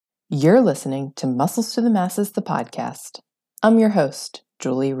You're listening to Muscles to the Masses, the podcast. I'm your host,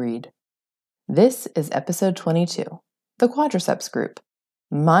 Julie Reed. This is episode 22, the quadriceps group,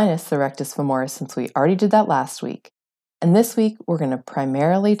 minus the rectus femoris since we already did that last week. And this week, we're going to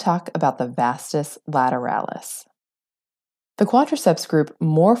primarily talk about the vastus lateralis. The quadriceps group,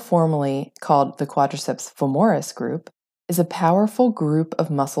 more formally called the quadriceps femoris group, is a powerful group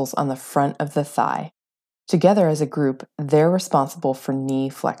of muscles on the front of the thigh. Together as a group, they're responsible for knee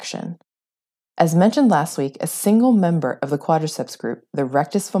flexion. As mentioned last week, a single member of the quadriceps group, the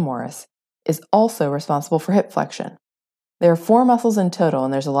rectus femoris, is also responsible for hip flexion. There are 4 muscles in total,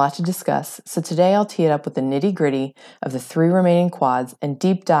 and there's a lot to discuss, so today I'll tee it up with the nitty-gritty of the 3 remaining quads and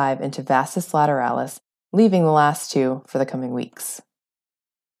deep dive into vastus lateralis, leaving the last 2 for the coming weeks.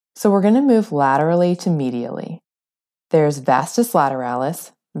 So we're going to move laterally to medially. There's vastus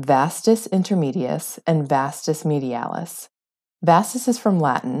lateralis, vastus intermedius, and vastus medialis. Vastus is from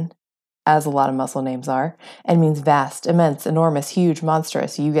Latin, as a lot of muscle names are, and means vast, immense, enormous, huge,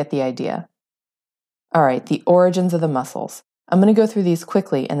 monstrous. You get the idea. All right, the origins of the muscles. I'm going to go through these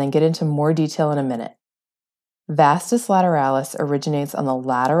quickly and then get into more detail in a minute. Vastus lateralis originates on the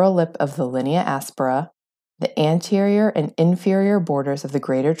lateral lip of the linea aspera, the anterior and inferior borders of the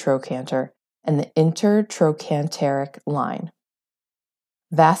greater trochanter, and the intertrochanteric line.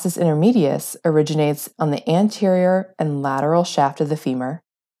 Vastus intermedius originates on the anterior and lateral shaft of the femur,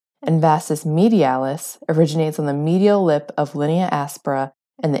 and vastus medialis originates on the medial lip of linea aspera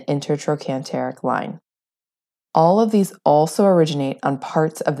and the intertrochanteric line. All of these also originate on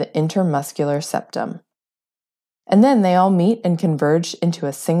parts of the intermuscular septum. And then they all meet and converge into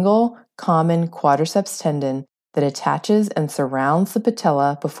a single common quadriceps tendon that attaches and surrounds the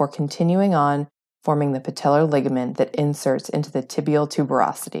patella before continuing on, forming the patellar ligament that inserts into the tibial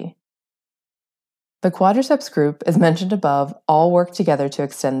tuberosity. The quadriceps group, as mentioned above, all work together to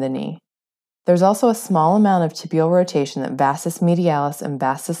extend the knee. There's also a small amount of tibial rotation that vastus medialis and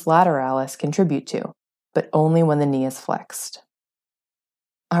vastus lateralis contribute to, but only when the knee is flexed.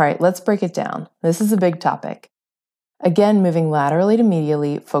 All right, let's break it down. This is a big topic. Again, moving laterally to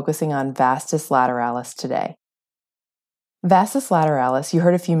medially, focusing on vastus lateralis today. Vastus lateralis, you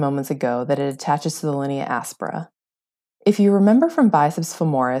heard a few moments ago that it attaches to the linea aspera. If you remember from biceps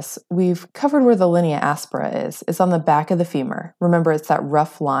femoris, we've covered where the linea aspera is. It's on the back of the femur. Remember, it's that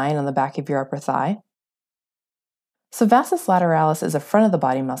rough line on the back of your upper thigh. So vastus lateralis is a front of the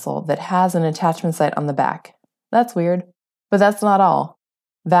body muscle that has an attachment site on the back. That's weird, but that's not all.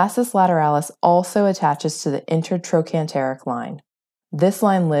 Vastus lateralis also attaches to the intertrochanteric line. This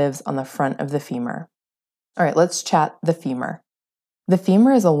line lives on the front of the femur. All right, let's chat the femur. The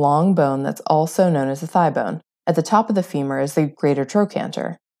femur is a long bone that's also known as the thigh bone. At the top of the femur is the greater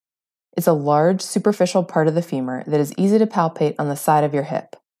trochanter. It's a large superficial part of the femur that is easy to palpate on the side of your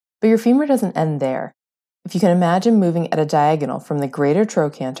hip. But your femur doesn't end there. If you can imagine moving at a diagonal from the greater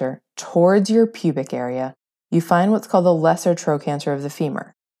trochanter towards your pubic area, you find what's called the lesser trochanter of the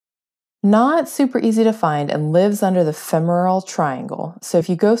femur. Not super easy to find and lives under the femoral triangle, so if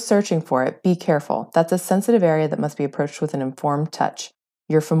you go searching for it, be careful. That's a sensitive area that must be approached with an informed touch.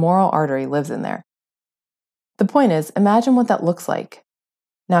 Your femoral artery lives in there. The point is, imagine what that looks like.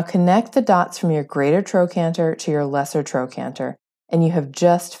 Now connect the dots from your greater trochanter to your lesser trochanter, and you have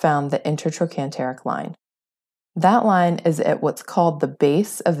just found the intertrochanteric line. That line is at what's called the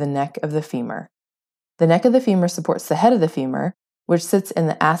base of the neck of the femur. The neck of the femur supports the head of the femur, which sits in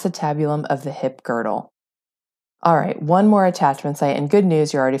the acetabulum of the hip girdle. All right, one more attachment site, and good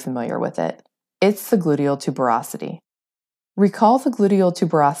news, you're already familiar with it. It's the gluteal tuberosity. Recall the gluteal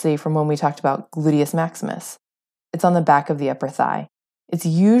tuberosity from when we talked about gluteus maximus. It's on the back of the upper thigh. It's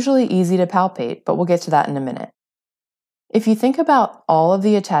usually easy to palpate, but we'll get to that in a minute. If you think about all of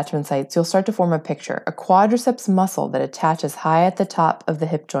the attachment sites, you'll start to form a picture, a quadriceps muscle that attaches high at the top of the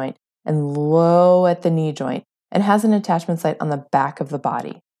hip joint and low at the knee joint, and has an attachment site on the back of the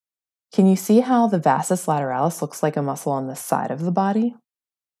body. Can you see how the vastus lateralis looks like a muscle on the side of the body?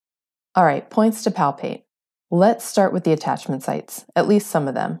 All right, points to palpate. Let's start with the attachment sites, at least some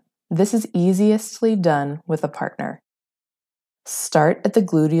of them. This is easiestly done with a partner. Start at the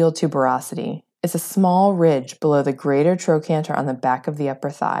gluteal tuberosity. It's a small ridge below the greater trochanter on the back of the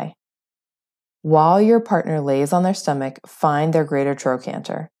upper thigh. While your partner lays on their stomach, find their greater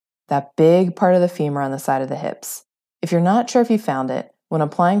trochanter, that big part of the femur on the side of the hips. If you're not sure if you found it, when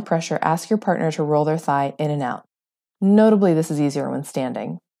applying pressure, ask your partner to roll their thigh in and out. Notably, this is easier when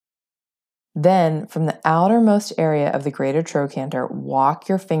standing. Then, from the outermost area of the greater trochanter, walk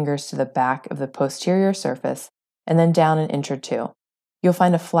your fingers to the back of the posterior surface and then down an inch or 2. You'll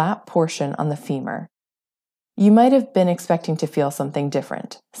find a flat portion on the femur. You might have been expecting to feel something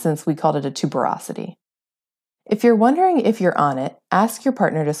different, since we called it a tuberosity. If you're wondering if you're on it, ask your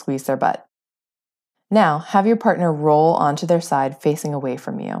partner to squeeze their butt. Now, have your partner roll onto their side facing away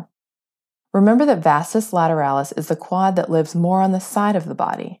from you. Remember that vastus lateralis is the quad that lives more on the side of the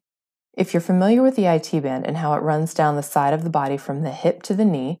body. If you're familiar with the IT band and how it runs down the side of the body from the hip to the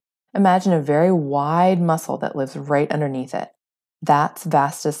knee, imagine a very wide muscle that lives right underneath it. That's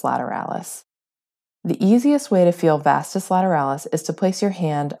vastus lateralis. The easiest way to feel vastus lateralis is to place your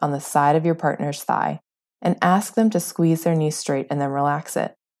hand on the side of your partner's thigh and ask them to squeeze their knee straight and then relax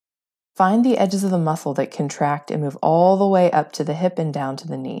it. Find the edges of the muscle that contract and move all the way up to the hip and down to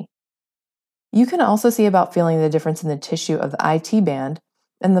the knee. You can also see about feeling the difference in the tissue of the IT band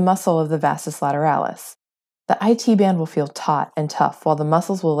and the muscle of the vastus lateralis. The IT band will feel taut and tough, while the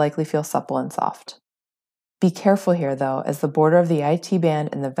muscles will likely feel supple and soft. Be careful here, though, as the border of the IT band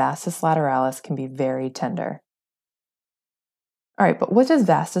and the vastus lateralis can be very tender. All right, but what does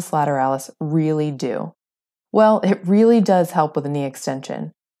vastus lateralis really do? Well, it really does help with a knee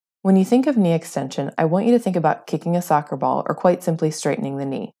extension. When you think of knee extension, I want you to think about kicking a soccer ball or quite simply straightening the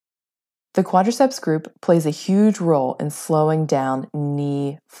knee. The quadriceps group plays a huge role in slowing down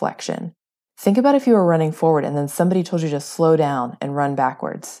knee flexion. Think about if you were running forward and then somebody told you to slow down and run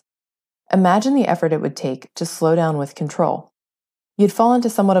backwards. Imagine the effort it would take to slow down with control. You'd fall into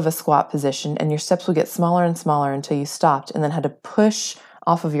somewhat of a squat position and your steps would get smaller and smaller until you stopped and then had to push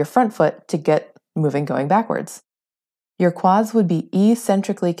off of your front foot to get moving going backwards. Your quads would be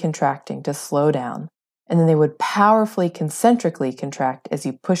eccentrically contracting to slow down, and then they would powerfully concentrically contract as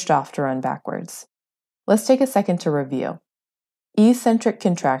you pushed off to run backwards. Let's take a second to review. Eccentric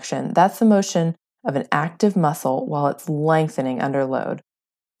contraction, that's the motion of an active muscle while it's lengthening under load.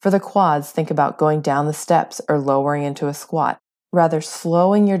 For the quads, think about going down the steps or lowering into a squat, rather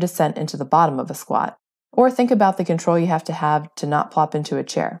slowing your descent into the bottom of a squat, or think about the control you have to not plop into a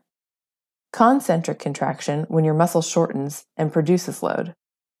chair. Concentric contraction, when your muscle shortens and produces load.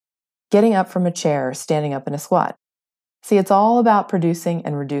 Getting up from a chair or standing up in a squat. See, it's all about producing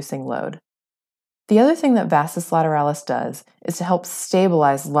and reducing load. The other thing that vastus lateralis does is to help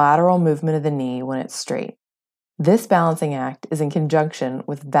stabilize lateral movement of the knee when it's straight. This balancing act is in conjunction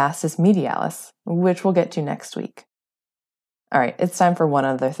with vastus medialis, which we'll get to next week. All right, it's time for one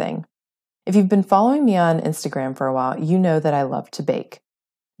other thing. If you've been following me on Instagram for a while, you know that I love to bake.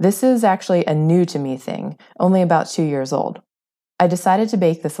 This is actually a new to me thing, only about 2 years old. I decided to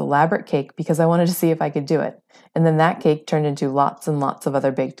bake this elaborate cake because I wanted to see if I could do it, and then that cake turned into lots and lots of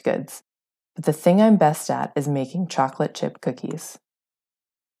other baked goods. But the thing I'm best at is making chocolate chip cookies.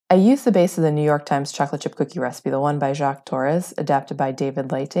 I used the base of the New York Times chocolate chip cookie recipe, the one by Jacques Torres, adapted by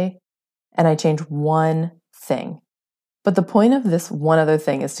David Leite, and I changed one thing. But the point of this one other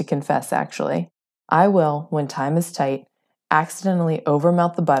thing is to confess, actually. I will, when time is tight, accidentally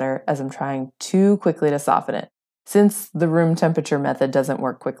overmelt the butter as I'm trying too quickly to soften it, since the room temperature method doesn't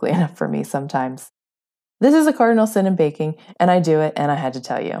work quickly enough for me sometimes. This is a cardinal sin in baking, and I do it, and I had to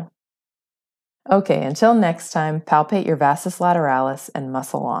tell you. Okay, until next time, palpate your vastus lateralis and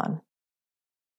muscle on.